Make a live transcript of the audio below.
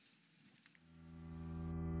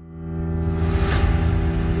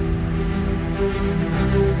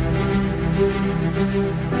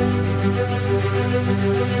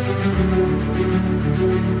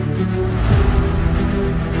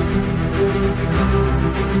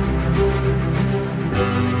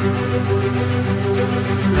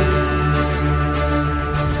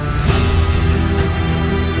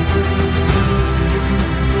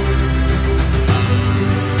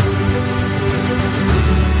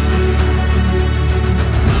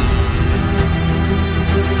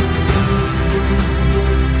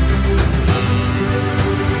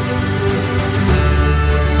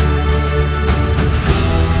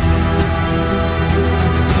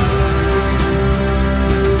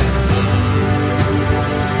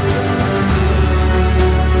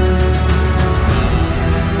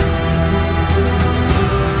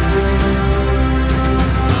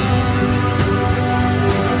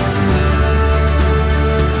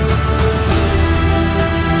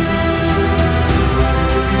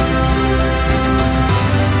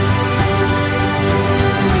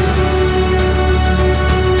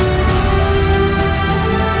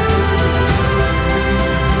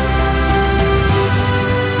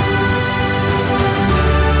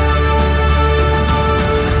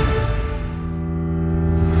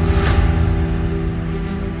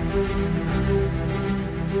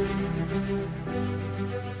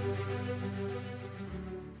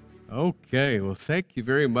Okay, well, thank you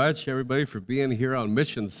very much, everybody, for being here on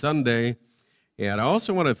Mission Sunday. And I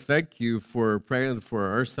also want to thank you for praying for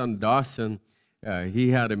our son Dawson.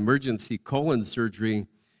 He had emergency colon surgery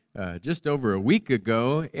just over a week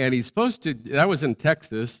ago, and that was in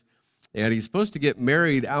Texas, and he's supposed to get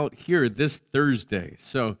married out here this Thursday.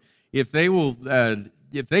 So if they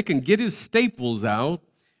can get his staples out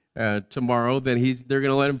tomorrow, then they're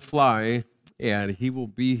going to let him fly, and he will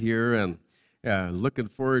be here, and looking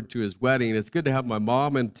forward to his wedding. It's good to have my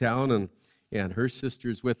mom in town, and her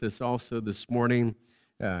sister's with us also this morning,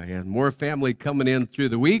 and more family coming in through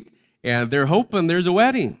the week, and they're hoping there's a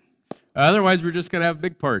wedding. Otherwise, we're just going to have a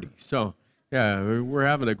big party. So, we're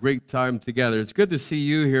having a great time together. It's good to see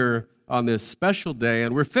you here on this special day,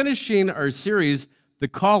 and we're finishing our series, The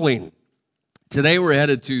Calling. Today, we're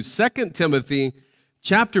headed to 2 Timothy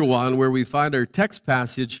chapter 1, where we find our text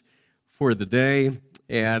passage for the day.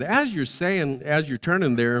 And as you're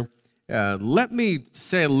turning there, let me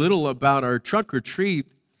say a little about our trunk or treat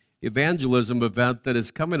evangelism event that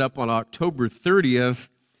is coming up on October 30th.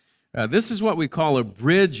 This is what we call a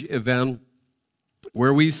bridge event,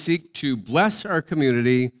 where we seek to bless our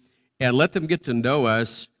community and let them get to know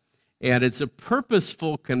us. And it's a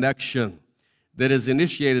purposeful connection that is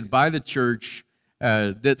initiated by the church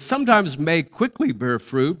that sometimes may quickly bear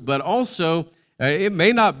fruit, but also it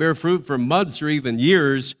may not bear fruit for months or even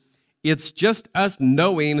years. It's just us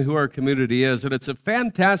knowing who our community is, and it's a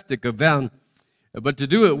fantastic event. But to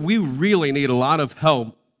do it, we really need a lot of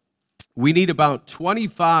help. We need about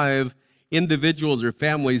 25 individuals or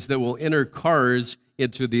families that will enter cars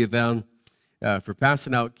into the event for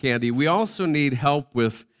passing out candy. We also need help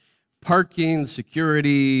with parking,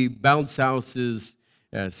 security, bounce houses,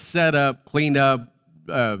 setup, cleanup,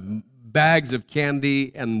 bags of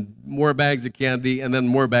candy, and more bags of candy, and then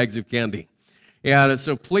more bags of candy. And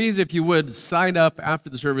so please, if you would, sign up after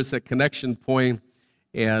the service at Connection Point,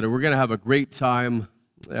 and we're going to have a great time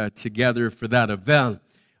together for that event.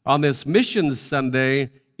 On this Mission Sunday,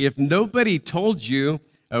 if nobody told you,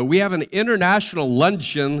 we have an international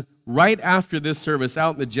luncheon right after this service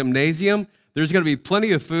out in the gymnasium. There's going to be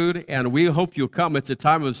plenty of food, and we hope you'll come. It's a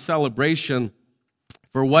time of celebration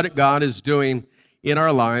for what God is doing in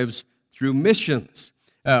our lives through missions.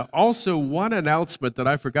 Also, one announcement that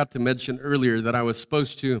I forgot to mention earlier that I was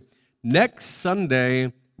supposed to. Next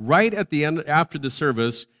Sunday, right at the end, after the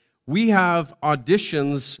service, we have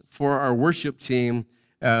auditions for our worship team.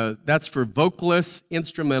 That's for vocalists,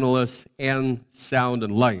 instrumentalists, and sound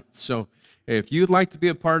and light. So if you'd like to be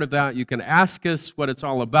a part of that, you can ask us what it's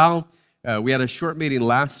all about. We had a short meeting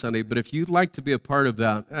last Sunday, but if you'd like to be a part of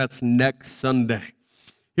that, that's next Sunday.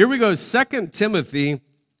 Here we go, 2 Timothy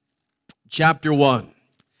chapter 1.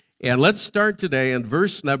 And let's start today in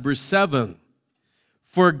verse number 7.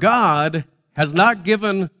 For God has not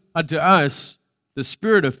given unto us the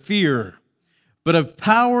spirit of fear, but of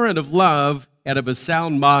power and of love and of a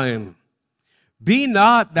sound mind. Be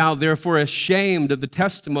not thou therefore ashamed of the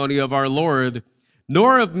testimony of our Lord,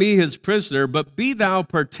 nor of me his prisoner, but be thou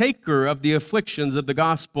partaker of the afflictions of the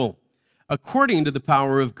gospel, according to the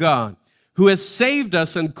power of God, who has saved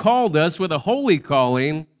us and called us with a holy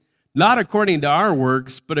calling, not according to our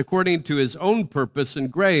works, but according to his own purpose and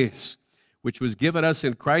grace, which was given us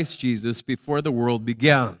in Christ Jesus before the world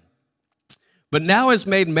began. But now is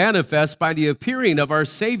made manifest by the appearing of our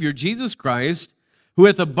Savior Jesus Christ, who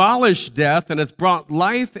hath abolished death and hath brought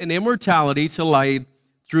life and immortality to light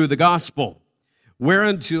through the gospel,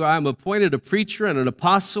 whereunto I am appointed a preacher and an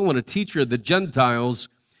apostle and a teacher of the Gentiles,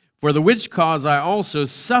 for the which cause I also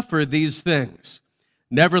suffer these things.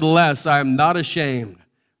 Nevertheless, I am not ashamed,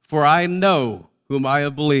 for I know whom I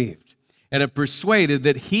have believed, and am persuaded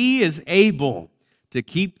that he is able to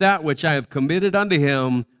keep that which I have committed unto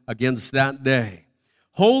him against that day.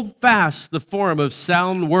 Hold fast the form of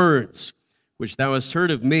sound words, which thou hast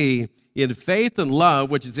heard of me, in faith and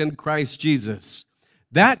love which is in Christ Jesus.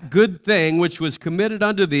 That good thing which was committed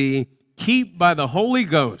unto thee, keep by the Holy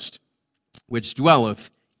Ghost, which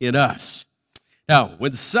dwelleth in us. Now,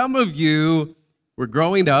 when some of you were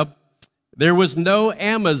growing up, there was no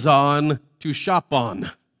Amazon to shop on.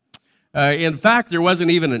 In fact, there wasn't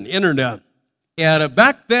even an internet. And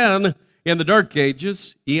back then, in the dark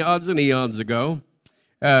ages, eons and eons ago,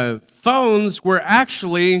 phones were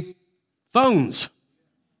actually phones.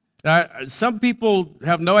 Some people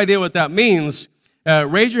have no idea what that means.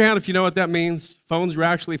 Raise your hand if you know what that means. Phones were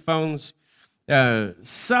actually phones.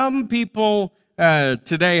 Some people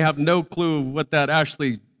today have no clue what that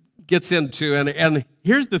actually gets into. And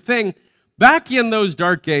here's the thing. Back in those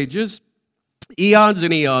dark ages, eons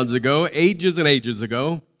and eons ago, ages and ages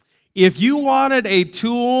ago, if you wanted a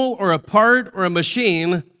tool or a part or a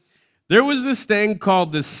machine, there was this thing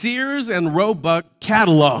called the Sears and Roebuck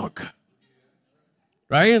catalog,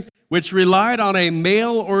 right? Which relied on a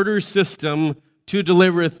mail order system to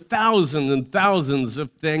deliver thousands and thousands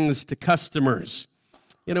of things to customers.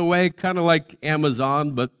 In a way, kind of like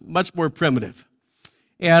Amazon, but much more primitive.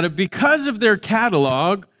 And because of their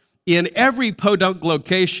catalog, in every podunk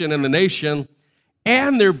location in the nation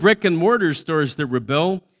and their brick and mortar stores that were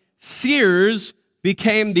built, Sears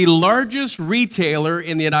became the largest retailer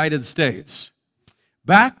in the United States.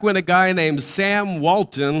 Back when a guy named Sam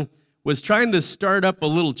Walton was trying to start up a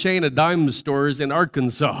little chain of dime stores in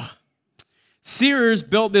Arkansas. Sears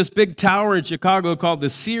built this big tower in Chicago called the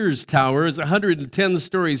Sears Tower. It's 110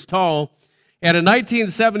 stories tall. And in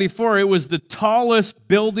 1974, it was the tallest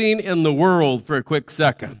building in the world for a quick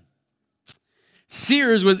second.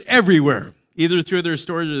 Sears was everywhere, either through their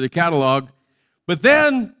stores or the catalog. But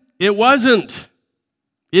then it wasn't.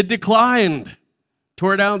 It declined,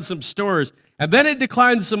 tore down some stores, and then it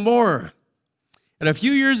declined some more. And a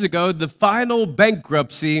few years ago, the final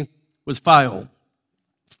bankruptcy was filed.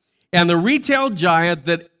 And the retail giant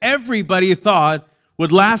that everybody thought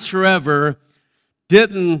would last forever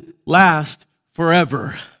didn't last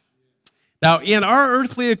forever. Now, in our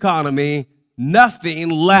earthly economy, nothing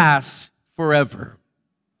lasts forever.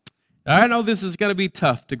 Now, I know this is going to be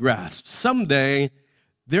tough to grasp. Someday,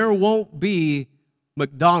 there won't be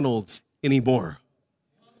McDonald's anymore.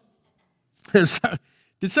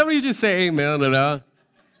 Did somebody just say amen to that?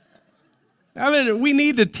 I mean, we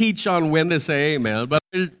need to teach on when to say amen, but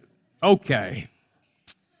okay.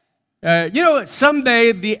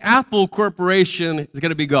 Someday the Apple Corporation is going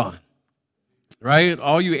to be gone, right?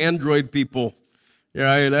 All you Android people,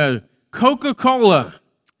 right? Coca-Cola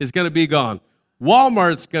is going to be gone.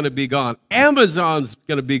 Walmart's going to be gone. Amazon's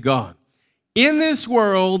going to be gone. In this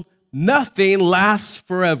world, nothing lasts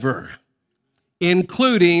forever,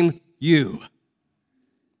 including you.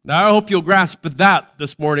 Now, I hope you'll grasp that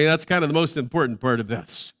this morning. That's kind of the most important part of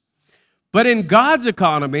this. But in God's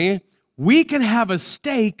economy, we can have a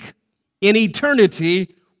stake in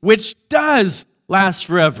eternity, which does last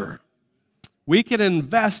forever. We can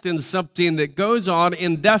invest in something that goes on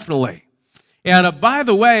indefinitely. And by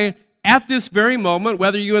the way, at this very moment,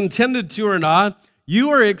 whether you intended to or not, you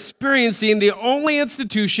are experiencing the only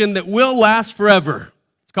institution that will last forever.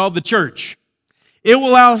 It's called the church. It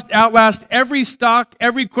will outlast every stock,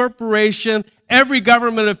 every corporation, every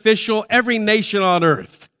government official, every nation on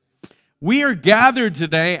earth. We are gathered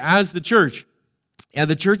today as the church, and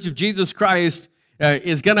the Church of Jesus Christ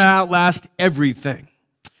is going to outlast everything.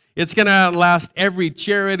 It's going to outlast every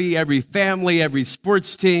charity, every family, every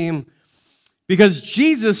sports team, because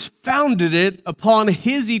Jesus founded it upon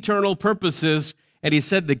his eternal purposes, and he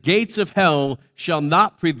said the gates of hell shall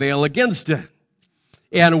not prevail against it.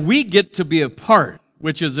 And we get to be a part,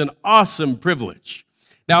 which is an awesome privilege.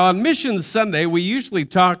 Now, on Mission Sunday, we usually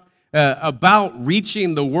talk about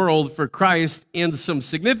reaching the world for Christ in some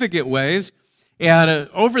significant ways. And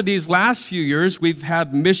over these last few years, we've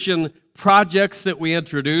had mission projects that we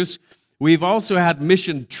introduce. We've also had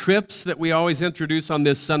mission trips that we always introduce on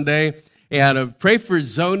this Sunday. And pray for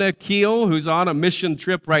Zona Keel, who's on a mission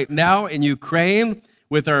trip right now in Ukraine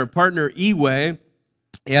with our partner eWay.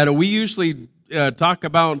 And we usually talk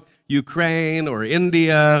about Ukraine or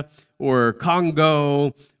India or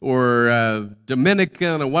Congo or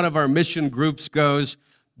Dominican, or one of our mission groups goes.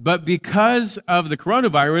 But because of the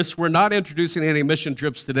coronavirus, we're not introducing any mission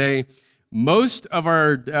trips today. Most of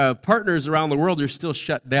our partners around the world are still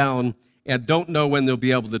shut down and don't know when they'll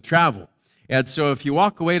be able to travel. And so if you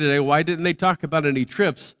walk away today, why didn't they talk about any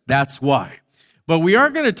trips? That's why. But we are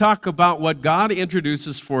going to talk about what God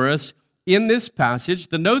introduces for us in this passage.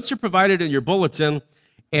 The notes are provided in your bulletin,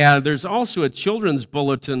 and there's also a children's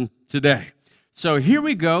bulletin today. So here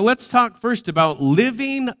we go. Let's talk first about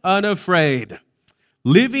living unafraid.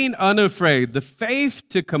 Living unafraid, the faith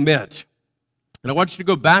to commit. And I want you to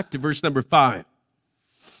go back to verse number 5.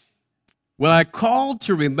 When I call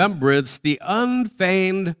to remembrance the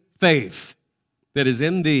unfeigned faith that is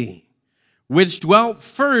in thee, which dwelt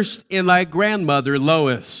first in thy grandmother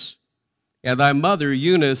Lois, and thy mother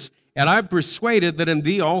Eunice, and I am persuaded that in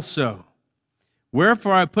thee also.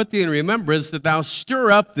 Wherefore I put thee in remembrance that thou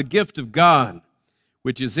stir up the gift of God,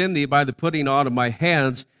 which is in thee by the putting on of my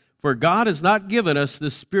hands. For God has not given us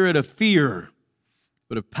the spirit of fear,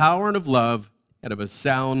 but of power and of love and of a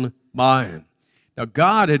sound mind. Now,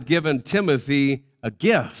 God had given Timothy a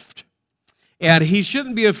gift, and he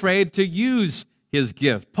shouldn't be afraid to use his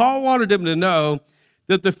gift. Paul wanted him to know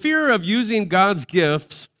that the fear of using God's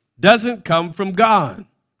gifts doesn't come from God.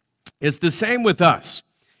 It's the same with us.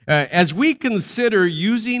 As we consider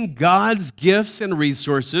using God's gifts and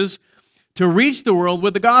resources, to reach the world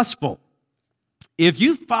with the gospel. If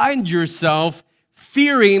you find yourself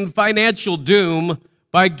fearing financial doom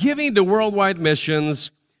by giving to worldwide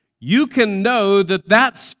missions, you can know that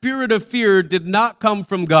that spirit of fear did not come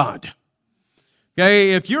from God.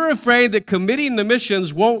 Okay, if you're afraid that committing to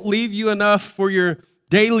missions won't leave you enough for your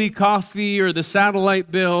daily coffee or the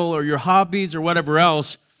satellite bill or your hobbies or whatever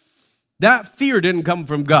else, that fear didn't come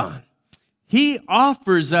from God. He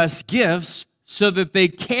offers us gifts so that they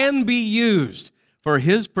can be used for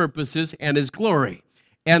His purposes and His glory.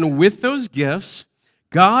 And with those gifts,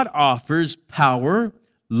 God offers power,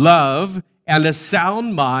 love, and a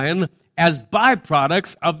sound mind as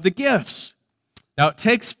byproducts of the gifts. Now, it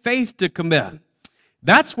takes faith to commit.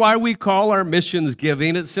 That's why we call our missions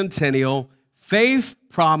giving at Centennial Faith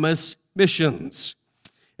Promise Missions.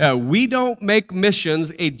 We don't make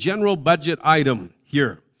missions a general budget item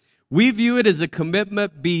here. We view it as a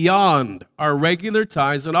commitment beyond our regular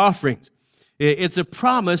tithes and offerings. It's a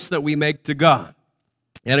promise that we make to God.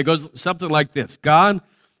 And it goes something like this. God,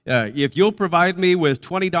 if you'll provide me with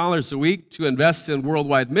 $20 a week to invest in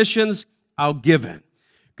worldwide missions, I'll give it.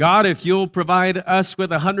 God, if you'll provide us with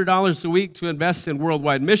 $100 a week to invest in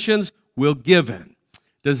worldwide missions, we'll give it.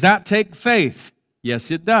 Does that take faith? Yes,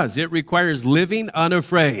 it does. It requires living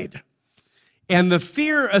unafraid. And the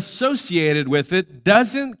fear associated with it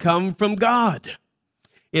doesn't come from God.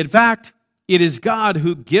 In fact, it is God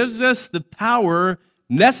who gives us the power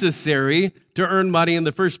necessary to earn money in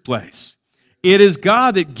the first place. It is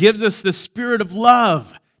God that gives us the spirit of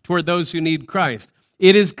love toward those who need Christ.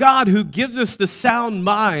 It is God who gives us the sound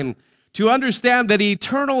mind to understand that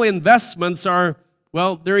eternal investments are,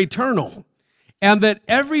 well, they're eternal, and that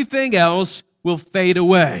everything else will fade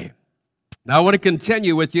away. Now, I want to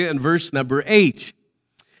continue with you in verse number 8.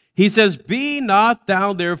 He says, "Be not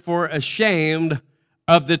thou therefore ashamed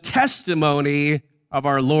of the testimony of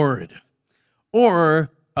our Lord,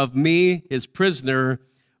 or of me, his prisoner,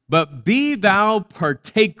 but be thou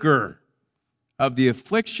partaker of the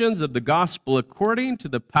afflictions of the gospel according to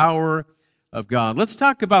the power of God." Let's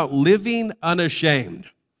talk about living unashamed.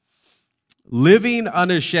 Living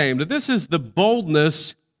unashamed. This is the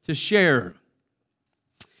boldness to share.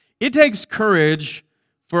 It takes courage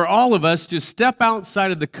for all of us to step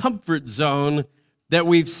outside of the comfort zone that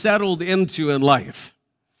we've settled into in life.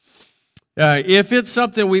 If it's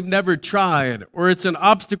something we've never tried, or it's an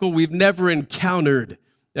obstacle we've never encountered,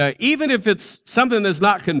 even if it's something that's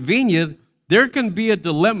not convenient, there can be a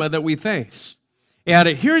dilemma that we face. And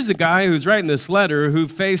here's a guy who's writing this letter who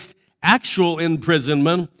faced actual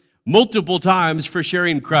imprisonment multiple times for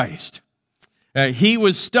sharing Christ. He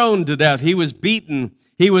was stoned to death. He was beaten.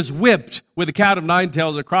 He was whipped with a cat of nine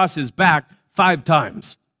tails across his back 5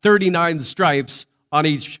 times, 39 stripes on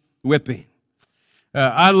each whipping.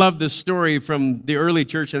 I love the story from the early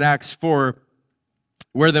church in Acts 4,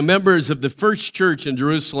 where the members of the first church in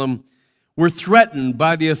Jerusalem were threatened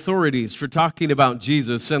by the authorities for talking about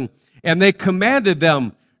Jesus. And they commanded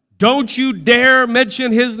them, "Don't you dare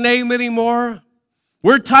mention his name anymore.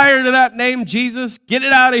 We're tired of that name, Jesus. Get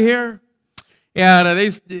it out of here." And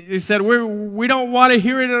they said, we don't want to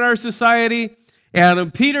hear it in our society.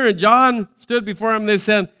 And Peter and John stood before him and they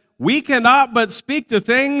said, "We cannot but speak the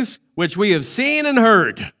things which we have seen and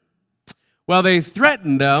heard." Well, they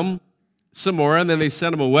threatened them some more, and then they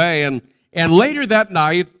sent them away. And later that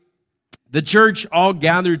night, the church all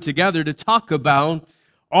gathered together to talk about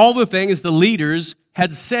all the things the leaders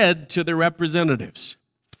had said to their representatives.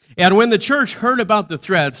 And when the church heard about the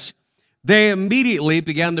threats, they immediately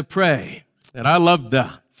began to pray. And I love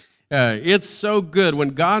that. It's so good when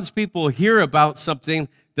God's people hear about something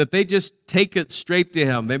that they just take it straight to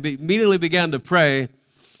Him. They immediately began to pray.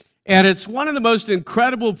 And it's one of the most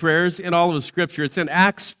incredible prayers in all of Scripture. It's in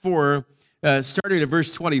Acts 4, starting at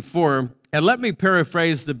verse 24. And let me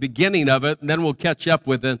paraphrase the beginning of it, and then we'll catch up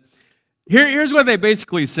with it. Here's what they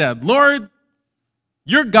basically said. "Lord,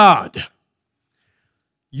 you're God.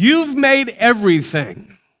 You've made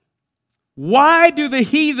everything. Why do the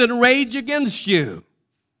heathen rage against you?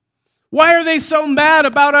 Why are they so mad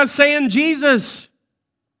about us saying Jesus?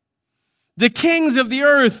 The kings of the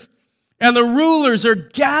earth and the rulers are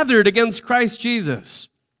gathered against Christ Jesus."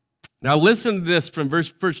 Now listen to this from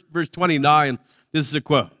verse 29. This is a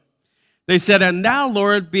quote. They said, "And now,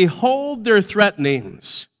 Lord, behold their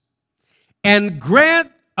threatenings, and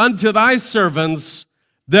grant unto thy servants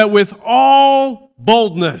that with all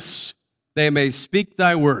boldness they may speak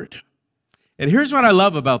thy word." And here's what I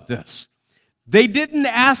love about this. They didn't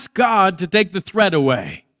ask God to take the threat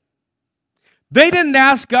away. They didn't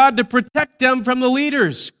ask God to protect them from the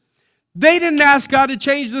leaders. They didn't ask God to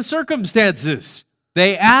change the circumstances.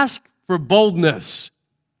 They asked for boldness.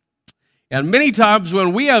 And many times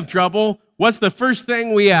when we have trouble, what's the first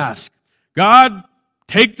thing we ask? God,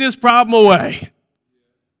 take this problem away.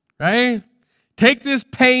 Right? Take this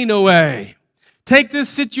pain away. Take this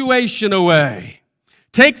situation away.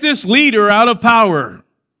 Take this leader out of power.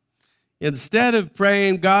 Instead of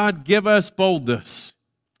praying, God, give us boldness.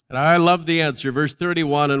 And I love the answer, verse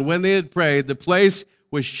 31, and when they had prayed, the place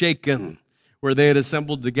was shaken where they had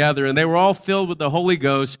assembled together, and they were all filled with the Holy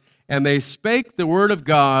Ghost, and they spake the word of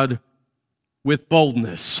God with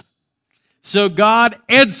boldness. So God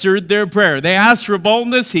answered their prayer. They asked for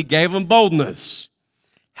boldness, he gave them boldness.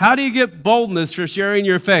 How do you get boldness for sharing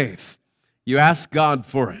your faith? You ask God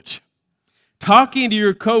for it. Talking to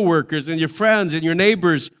your coworkers and your friends and your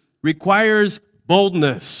neighbors requires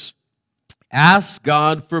boldness. Ask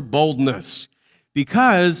God for boldness.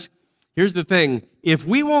 Because, here's the thing, if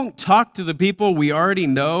we won't talk to the people we already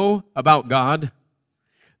know about God,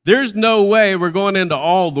 there's no way we're going into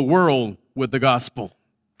all the world with the gospel.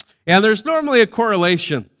 And there's normally a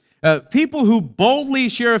correlation. People who boldly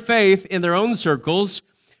share faith in their own circles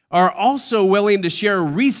are also willing to share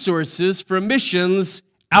resources for missions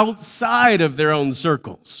outside of their own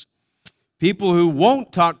circles. People who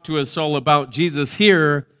won't talk to a soul about Jesus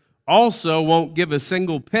here also won't give a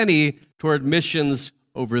single penny toward missions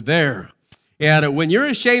over there. And when you're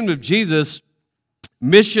ashamed of Jesus,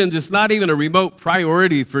 missions is not even a remote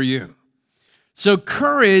priority for you. So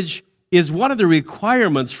courage is one of the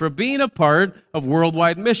requirements for being a part of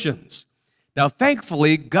worldwide missions. Now,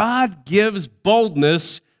 thankfully, God gives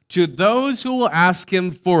boldness to those who will ask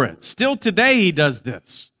him for it. Still today, he does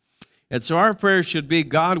this. And so our prayer should be,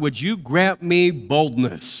 God, would you grant me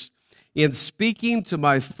boldness in speaking to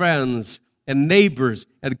my friends and neighbors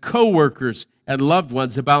and coworkers and loved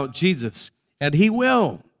ones about Jesus? And he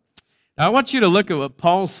will. Now, I want you to look at what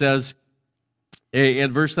Paul says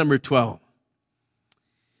in verse number 12.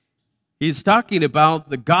 He's talking about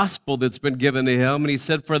the gospel that's been given to him, and he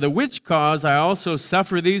said, for the which cause I also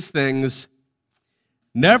suffer these things.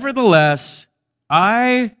 Nevertheless,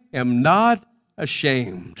 I am not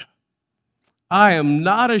ashamed. I am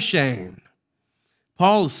not ashamed.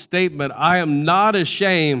 Paul's statement, I am not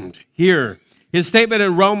ashamed here. His statement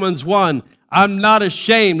in Romans 1, I'm not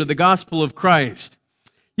ashamed of the gospel of Christ.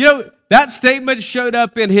 You know, that statement showed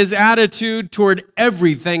up in his attitude toward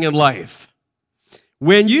everything in life.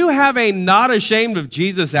 When you have a not ashamed of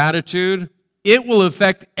Jesus attitude, it will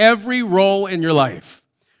affect every role in your life.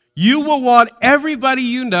 You will want everybody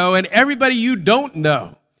you know and everybody you don't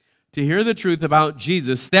know to hear the truth about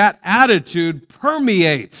Jesus. That attitude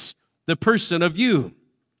permeates the person of you.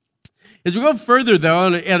 As we go further,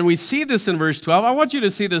 though, and we see this in verse 12, I want you to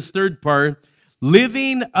see this third part,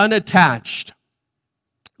 living unattached.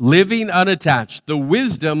 Living unattached, the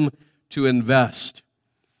wisdom to invest.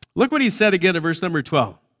 Look what he said again in verse number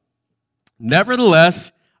 12.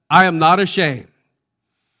 Nevertheless, I am not ashamed,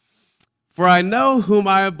 for I know whom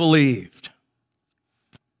I have believed.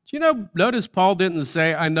 Do you know, notice Paul didn't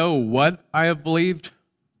say, I know what I have believed?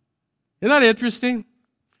 Isn't that interesting?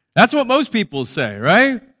 That's what most people say,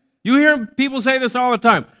 right? You hear people say this all the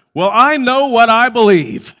time. Well, I know what I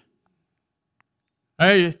believe.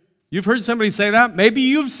 Hey, you've heard somebody say that? Maybe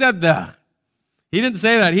you've said that. He didn't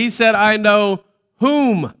say that. He said, I know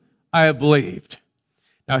whom I have believed.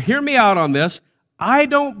 Now, hear me out on this. I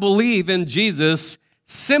don't believe in Jesus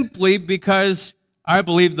simply because I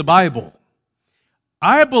believe the Bible.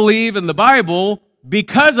 I believe in the Bible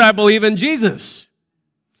because I believe in Jesus.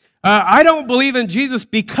 I don't believe in Jesus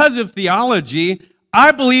because of theology.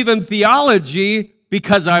 I believe in theology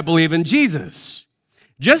because I believe in Jesus.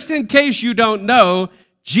 Just in case you don't know,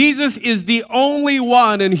 Jesus is the only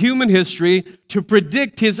one in human history to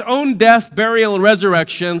predict his own death, burial, and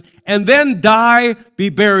resurrection, and then die, be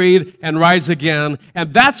buried, and rise again.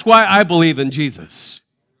 And that's why I believe in Jesus.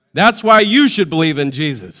 That's why you should believe in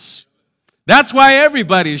Jesus. That's why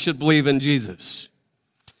everybody should believe in Jesus.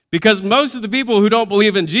 Because most of the people who don't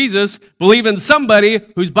believe in Jesus believe in somebody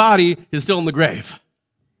whose body is still in the grave,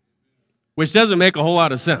 which doesn't make a whole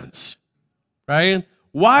lot of sense, right?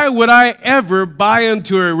 Why would I ever buy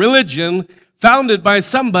into a religion founded by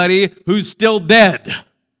somebody who's still dead?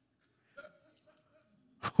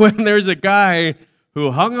 When there's a guy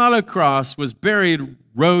who hung on a cross, was buried,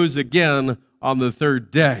 rose again on the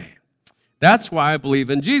third day. That's why I believe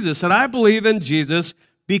in Jesus. And I believe in Jesus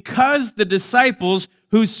because the disciples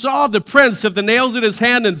who saw the prints of the nails in his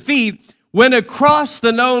hand and feet went across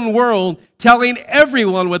the known world telling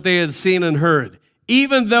everyone what they had seen and heard,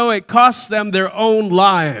 even though it cost them their own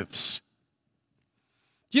lives.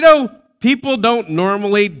 You know, people don't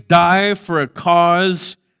normally die for a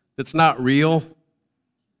cause that's not real.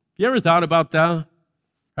 You ever thought about that?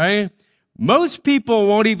 Right? Most people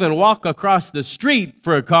won't even walk across the street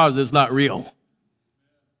for a cause that's not real.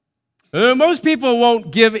 Most people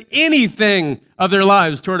won't give anything of their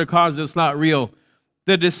lives toward a cause that's not real.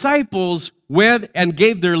 The disciples went and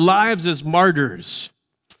gave their lives as martyrs.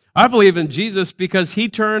 I believe in Jesus because he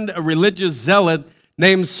turned a religious zealot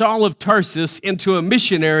named Saul of Tarsus into a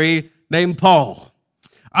missionary named Paul.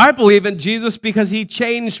 I believe in Jesus because he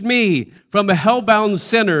changed me from a hell-bound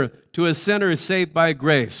sinner to a sinner saved by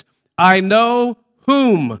grace. I know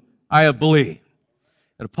whom I have believed.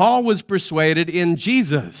 And Paul was persuaded in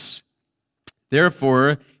Jesus.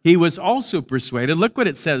 Therefore, he was also persuaded. Look what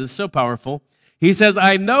it says. It's so powerful. He says,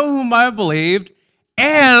 I know whom I have believed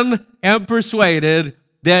and am persuaded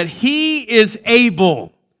that he is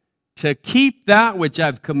able to keep that which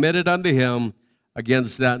I've committed unto him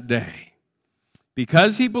against that day.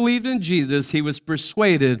 Because he believed in Jesus, he was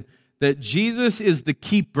persuaded that Jesus is the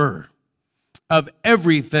keeper of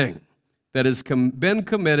everything that has been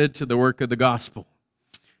committed to the work of the gospel.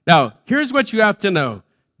 Now, here's what you have to know.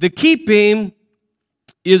 The keeping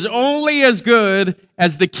is only as good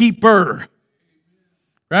as the keeper.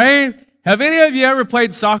 Right? Have any of you ever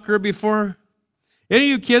played soccer before? Any of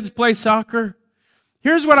you kids play soccer?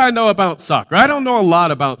 Here's what I know about soccer. I don't know a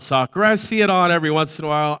lot about soccer. I see it on every once in a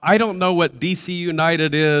while. I don't know what DC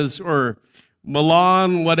United is or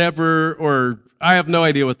Milan, whatever, or I have no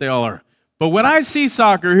idea what they all are. But when I see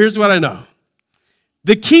soccer, here's what I know.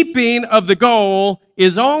 The keeping of the goal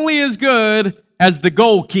is only as good as the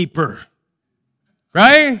goalkeeper.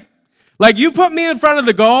 Right? Like you put me in front of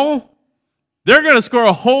the goal, they're going to score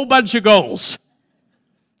a whole bunch of goals.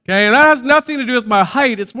 Okay, and that has nothing to do with my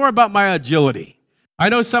height. It's more about my agility. I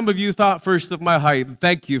know some of you thought first of my height.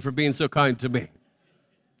 Thank you for being so kind to me.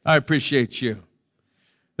 I appreciate you.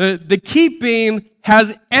 The keeping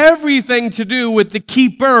has everything to do with the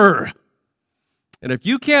keeper. And if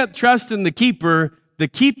you can't trust in the keeper, the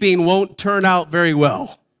keeping won't turn out very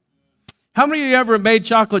well. How many of you ever made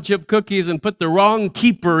chocolate chip cookies and put the wrong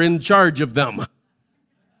keeper in charge of them?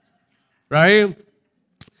 Right?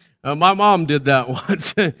 My mom did that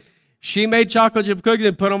once. She made chocolate chip cookies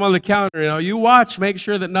and put them on the counter. You watch, make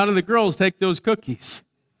sure that none of the girls take those cookies.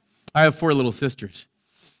 I have 4 little sisters.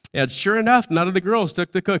 And sure enough, none of the girls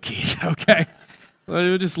took the cookies, okay?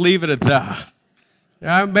 We'll just leave it at that.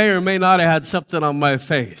 I may or may not have had something on my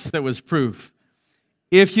face that was proof.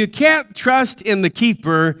 If you can't trust in the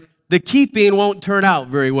keeper, the keeping won't turn out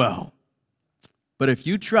very well. But if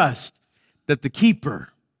you trust that the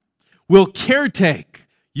keeper will caretake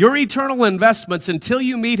your eternal investments until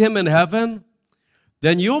you meet him in heaven,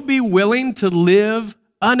 then you'll be willing to live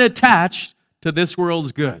unattached to this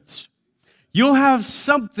world's goods. You'll have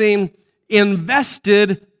something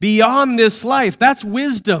invested beyond this life. That's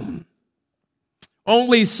wisdom.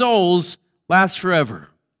 Only souls last forever.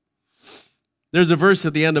 There's a verse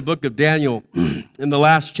at the end of the book of Daniel in the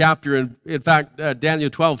last chapter, in fact, Daniel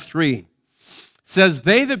 12:3 says,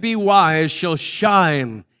 they that be wise shall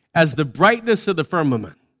shine as the brightness of the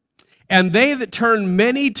firmament, and they that turn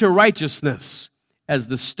many to righteousness as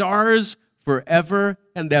the stars forever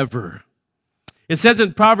and ever. It says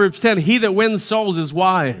in Proverbs 10, he that wins souls is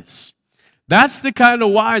wise. That's the kind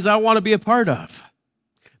of wise I want to be a part of.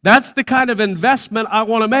 That's the kind of investment I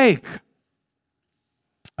want to make.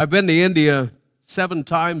 I've been to India 7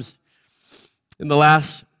 times in the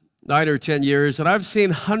last 9 or 10 years, and I've seen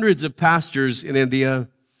hundreds of pastors in India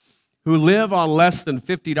who live on less than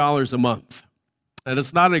 $50 a month. And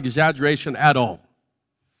it's not an exaggeration at all.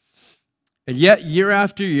 And yet, year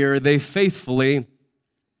after year, they faithfully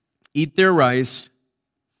eat their rice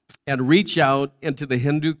and reach out into the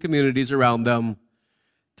Hindu communities around them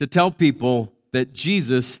to tell people that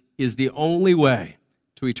Jesus is the only way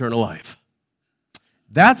to eternal life.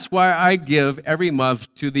 That's why I give every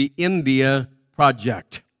month to the India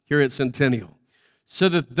Project here at Centennial, so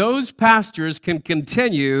that those pastors can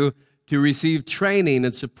continue to receive training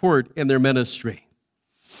and support in their ministry.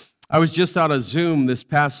 I was just on a Zoom this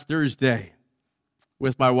past Thursday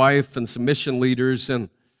with my wife and some mission leaders, and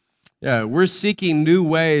we're seeking new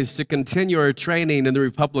ways to continue our training in the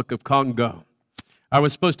Republic of Congo. I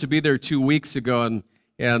was supposed to be there 2 weeks ago,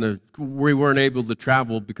 and we weren't able to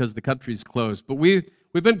travel because the country's closed. But we've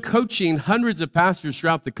been coaching hundreds of pastors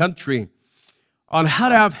throughout the country on how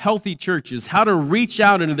to have healthy churches, how to reach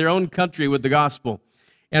out into their own country with the gospel.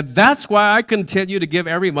 And that's why I continue to give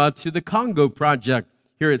every month to the Congo Project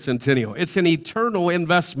here at Centennial. It's an eternal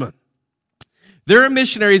investment. There are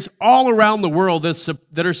missionaries all around the world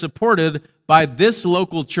that are supported by this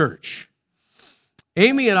local church.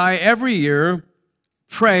 Amy and I, every year,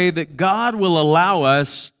 pray that God will allow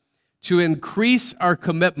us to increase our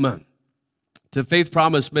commitment to Faith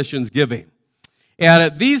Promise Missions giving.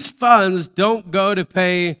 And these funds don't go to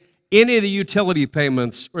pay any of the utility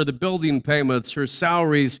payments or the building payments or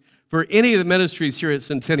salaries for any of the ministries here at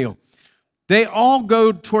Centennial. They all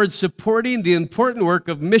go towards supporting the important work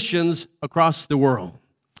of missions across the world.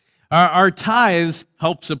 Our tithes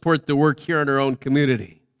help support the work here in our own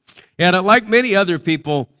community. And like many other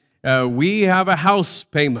people, we have a house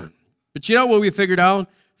payment. But you know what we figured out?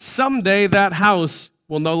 Someday that house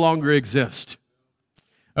will no longer exist.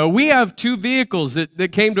 We have 2 vehicles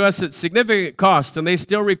that came to us at significant cost, and they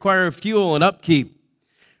still require fuel and upkeep.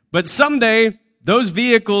 But someday, those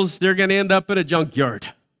vehicles, they're going to end up in a junkyard.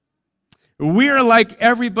 We're like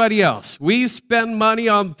everybody else. We spend money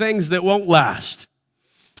on things that won't last.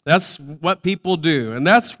 That's what people do. And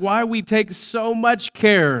that's why we take so much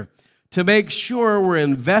care to make sure we're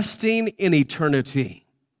investing in eternity.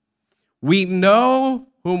 We know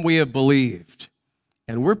whom we have believed,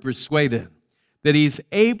 and we're persuaded that he's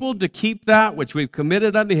able to keep that which we've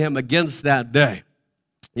committed unto him against that day.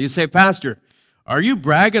 You say, Pastor, are you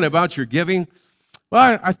bragging about your giving?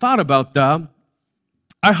 Well, I thought about that.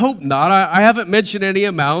 I hope not. I haven't mentioned any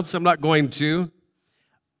amounts. I'm not going to.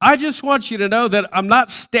 I just want you to know that I'm not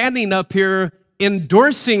standing up here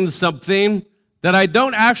endorsing something that I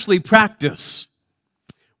don't actually practice.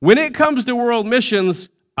 When it comes to world missions,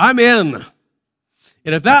 I'm in.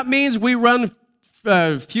 And if that means we run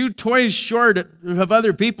a few toys short of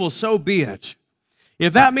other people, so be it.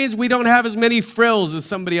 If that means we don't have as many frills as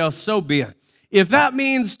somebody else, so be it. If that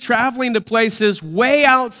means traveling to places way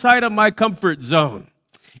outside of my comfort zone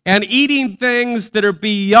and eating things that are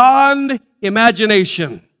beyond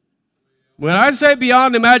imagination. When I say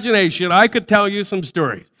beyond imagination, I could tell you some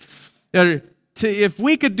stories. If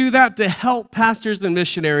we could do that to help pastors and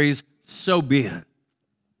missionaries, so be it.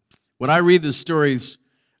 When I read the stories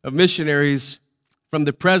of missionaries from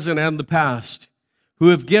the present and the past who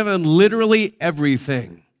have given literally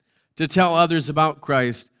everything to tell others about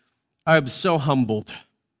Christ, I am so humbled.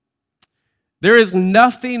 There is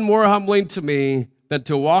nothing more humbling to me than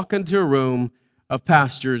to walk into a room of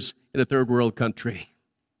pastors in a third world country.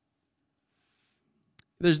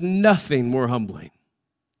 There's nothing more humbling.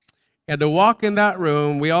 And to walk in that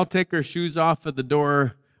room, we all take our shoes off at the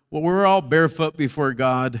door. Well, we're all barefoot before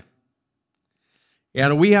God.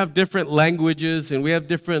 And we have different languages, and we have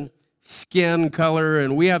different skin color,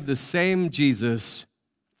 and we have the same Jesus.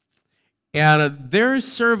 And their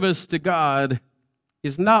service to God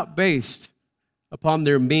is not based upon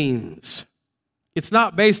their means. It's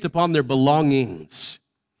not based upon their belongings.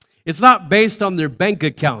 It's not based on their bank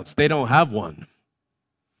accounts. They don't have one.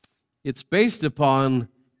 It's based upon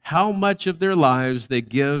how much of their lives they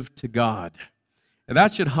give to God. And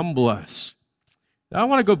that should humble us. Now, I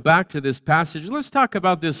want to go back to this passage. Let's talk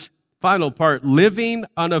about this final part, living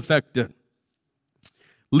unaffected.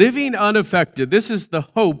 Living unaffected. This is the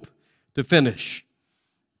hope to finish.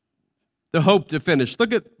 The hope to finish.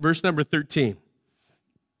 Look at verse number 13.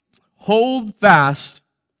 Hold fast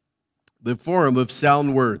the form of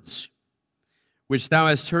sound words, which thou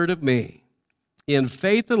hast heard of me, in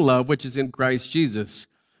faith and love which is in Christ Jesus.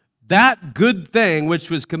 That good thing which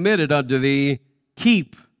was committed unto thee,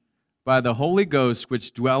 keep by the Holy Ghost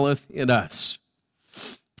which dwelleth in us.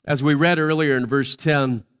 As we read earlier in verse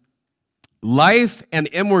 10, life and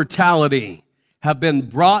immortality have been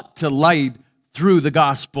brought to light through the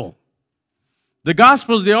gospel. The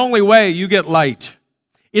gospel is the only way you get light.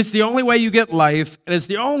 It's the only way you get life, and it's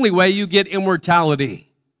the only way you get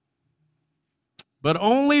immortality. But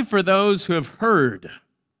only for those who have heard.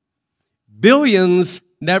 Billions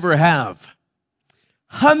never have.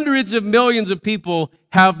 Hundreds of millions of people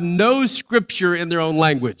have no scripture in their own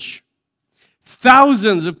language.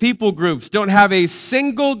 Thousands of people groups don't have a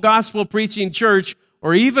single gospel preaching church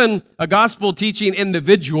or even a gospel teaching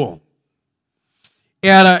individual.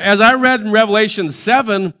 And as I read in Revelation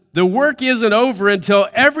 7, the work isn't over until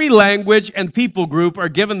every language and people group are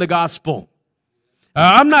given the gospel.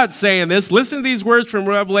 I'm not saying this. Listen to these words from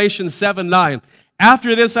Revelation 7:9.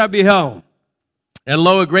 After this I beheld, and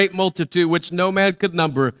lo, a great multitude which no man could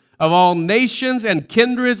number, of all nations and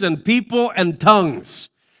kindreds and people and tongues,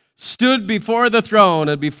 stood before the throne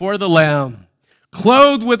and before the Lamb,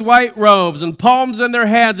 clothed with white robes and palms in their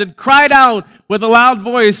hands, and cried out with a loud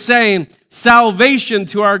voice, saying, Salvation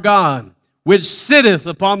to our God, which sitteth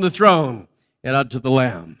upon the throne, and unto the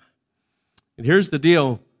Lamb. And here's the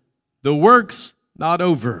deal. The work's not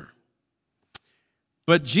over.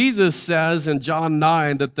 But Jesus says in John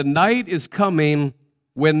 9 that the night is coming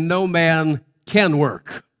when no man can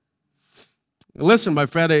work. Listen, my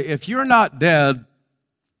friend, if you're not dead,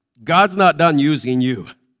 God's not done using you.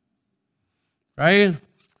 Right?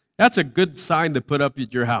 That's a good sign to put up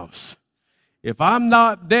at your house. If I'm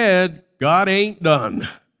not dead, God ain't done,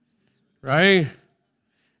 right?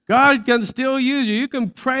 God can still use you. You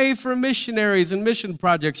can pray for missionaries and mission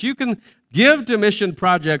projects. You can give to mission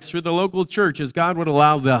projects through the local church as God would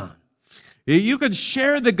allow that. You can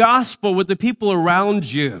share the gospel with the people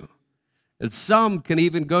around you. And some can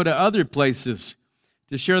even go to other places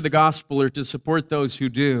to share the gospel or to support those who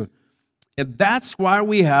do. And that's why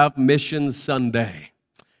we have Mission Sunday.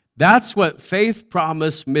 That's what Faith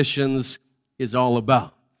Promise Missions is all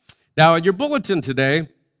about. Now, in your bulletin today,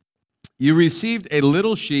 you received a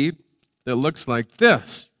little sheet that looks like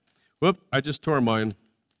this. Whoop, I just tore mine.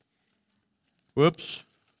 Whoops.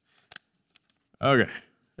 Okay.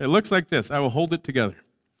 It looks like this. I will hold it together.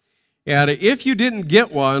 And if you didn't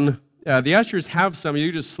get one, the ushers have some.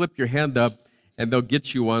 You just slip your hand up, and they'll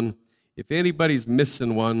get you one. If anybody's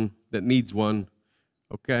missing one that needs one,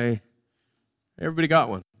 okay. Everybody got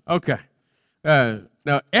one. Okay.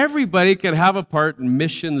 Now, everybody can have a part in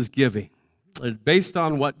missions giving based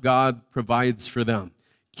on what God provides for them.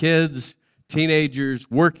 Kids, teenagers,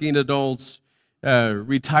 working adults,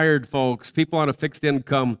 retired folks, people on a fixed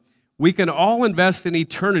income. We can all invest in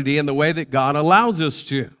eternity in the way that God allows us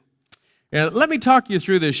to. And let me talk you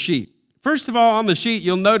through this sheet. First of all, on the sheet,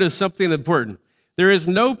 you'll notice something important. There is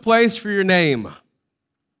no place for your name.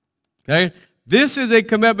 Okay? This is a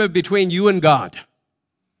commitment between you and God.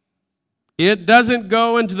 It doesn't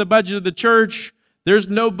go into the budget of the church. There's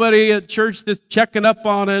nobody at church that's checking up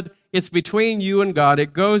on it. It's between you and God.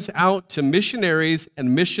 It goes out to missionaries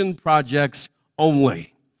and mission projects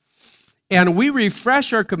only. And we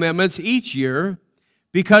refresh our commitments each year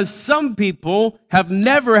because some people have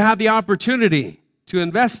never had the opportunity to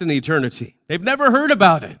invest in eternity. They've never heard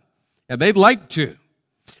about it, and they'd like to.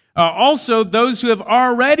 Also, those who have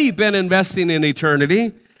already been investing in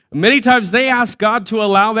eternity, many times they ask God to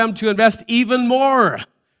allow them to invest even more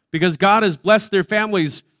because God has blessed their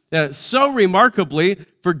families so remarkably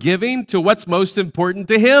for giving to what's most important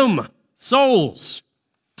to Him, souls.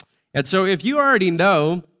 And so if you already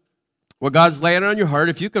know what God's laying on your heart,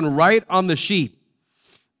 if you can write on the sheet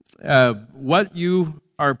what you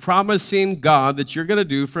are promising God that you're going to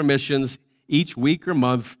do for missions each week or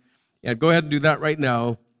month, and go ahead and do that right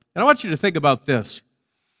now. And I want you to think about this.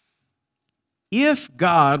 If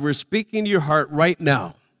God were speaking to your heart right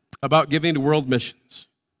now about giving to world missions,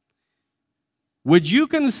 would you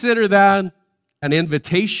consider that an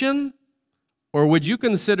invitation, or would you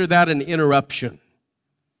consider that an interruption?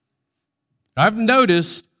 I've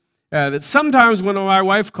noticed that sometimes when my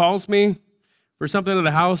wife calls me for something in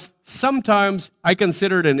the house, sometimes I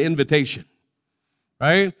consider it an invitation,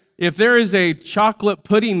 right? If there is a chocolate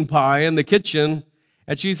pudding pie in the kitchen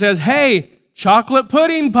and she says, "Hey, chocolate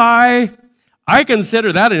pudding pie," I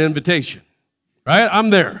consider that an invitation, right? I'm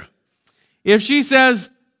there. If she says,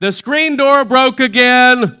 "The screen door broke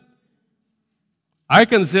again," I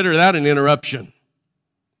consider that an interruption.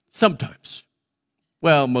 Sometimes.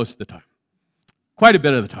 Well, most of the time. Quite a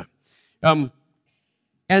bit of the time.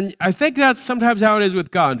 And I think that's sometimes how it is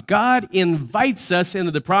with God. God invites us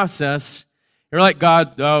into the process. You're like,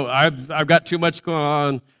 "God, oh, I've got too much going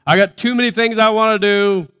on. I got too many things I want to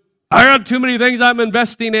do. I got too many things I'm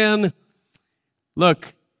investing in."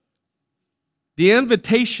 Look, the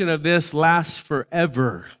invitation of this lasts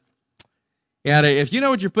forever. And if you know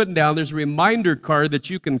what you're putting down, there's a reminder card that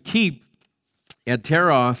you can keep and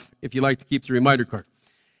tear off if you like to keep the reminder card.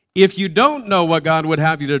 If you don't know what God would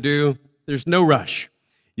have you to do, there's no rush.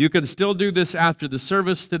 You can still do this after the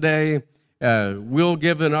service today. We'll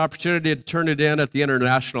give an opportunity to turn it in at the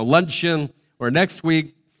International Luncheon or next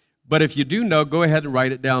week. But if you do know, go ahead and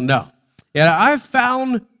write it down now. And I've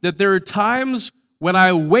found that there are times when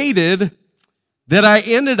I waited that I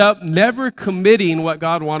ended up never committing what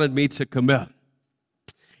God wanted me to commit.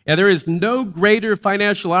 And there is no greater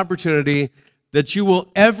financial opportunity that you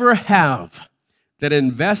will ever have than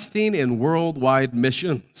investing in worldwide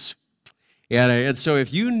missions. And so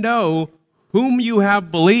if you know whom you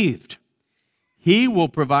have believed, He will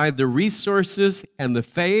provide the resources and the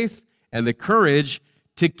faith and the courage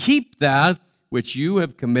to keep that which you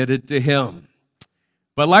have committed to Him.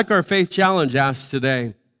 But like our faith challenge asks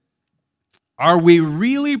today, are we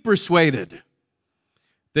really persuaded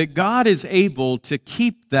that God is able to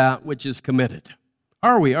keep that which is committed?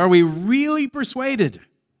 Are we? Are we really persuaded?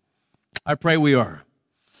 I pray we are.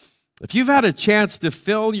 If you've had a chance to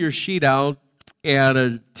fill your sheet out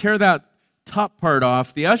and tear that top part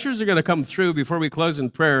off, the ushers are going to come through before we close in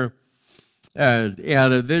prayer.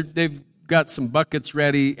 They've got some buckets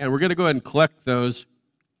ready, and we're going to go ahead and collect those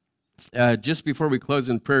just before we close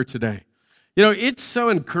in prayer today. You know, it's so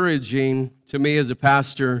encouraging to me as a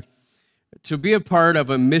pastor to be a part of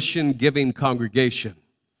a mission-giving congregation.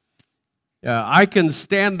 I can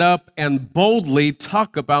stand up and boldly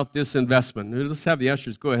talk about this investment. Let's have the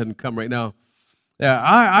ushers go ahead and come right now.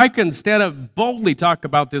 I can stand up boldly talk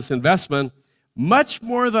about this investment much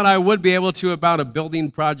more than I would be able to about a building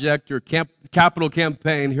project or capital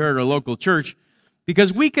campaign here at our local church,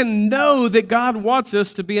 because we can know that God wants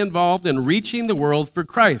us to be involved in reaching the world for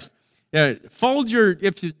Christ.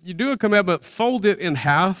 If you do a commitment, fold it in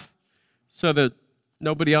half so that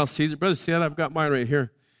nobody else sees it. Brother, see that? I've got mine right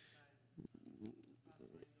here.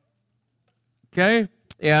 Okay?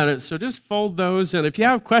 And so just fold those. And if you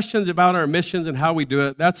have questions about our missions and how we do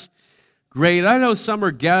it, that's great. I know some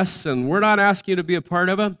are guests, and we're not asking you to be a part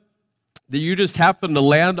of it. That you just happen to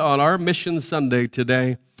land on our Mission Sunday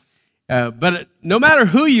today. But no matter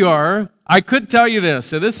who you are, I could tell you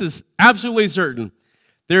this, and this is absolutely certain.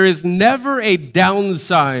 There is never a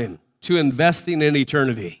downside to investing in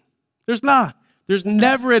eternity. There's not. There's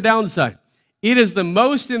never a downside. It is the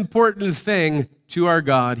most important thing to our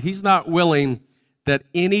God. He's not willing that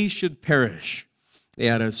any should perish.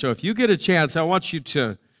 And so if you get a chance, I want you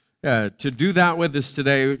to do that with us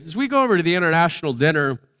today. As we go over to the international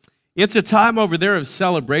dinner, it's a time over there of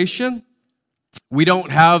celebration. We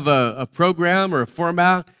don't have a program or a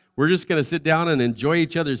format. We're just going to sit down and enjoy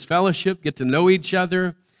each other's fellowship, get to know each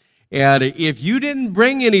other. And if you didn't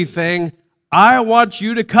bring anything, I want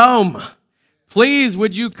you to come. Please,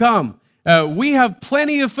 would you come? We have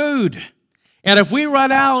plenty of food. And if we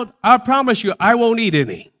run out, I promise you, I won't eat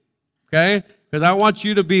any. Okay? Because I want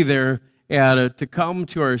you to be there and to come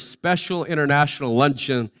to our special international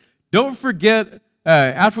luncheon. Don't forget,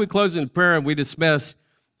 after we close in prayer and we dismiss,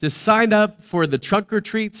 to sign up for the trunk or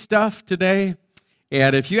treat stuff today.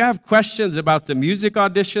 And if you have questions about the music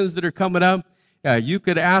auditions that are coming up, you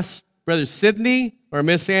could ask Brother Sidney or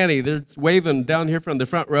Miss Annie. They're waving down here from the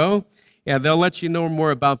front row, and they'll let you know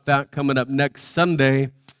more about that coming up next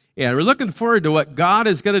Sunday. And we're looking forward to what God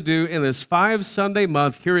is going to do in this 5-Sunday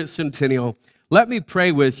month here at Centennial. Let me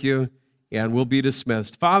pray with you, and we'll be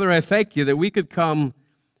dismissed. Father, I thank you that we could come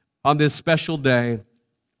on this special day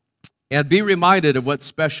and be reminded of what's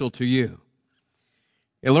special to you.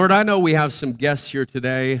 And Lord, I know we have some guests here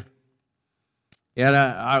today,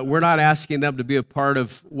 and we're not asking them to be a part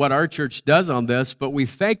of what our church does on this, but we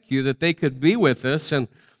thank you that they could be with us and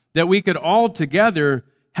that we could all together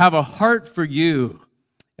have a heart for you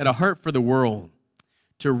and a heart for the world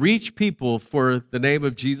to reach people for the name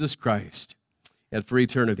of Jesus Christ and for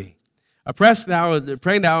eternity. I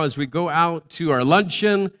pray now as we go out to our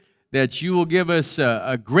luncheon that you will give us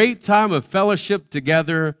a great time of fellowship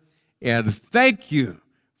together, and thank you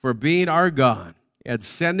for being our God and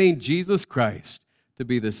sending Jesus Christ to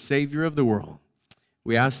be the Savior of the world.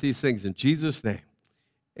 We ask these things in Jesus' name.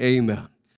 Amen.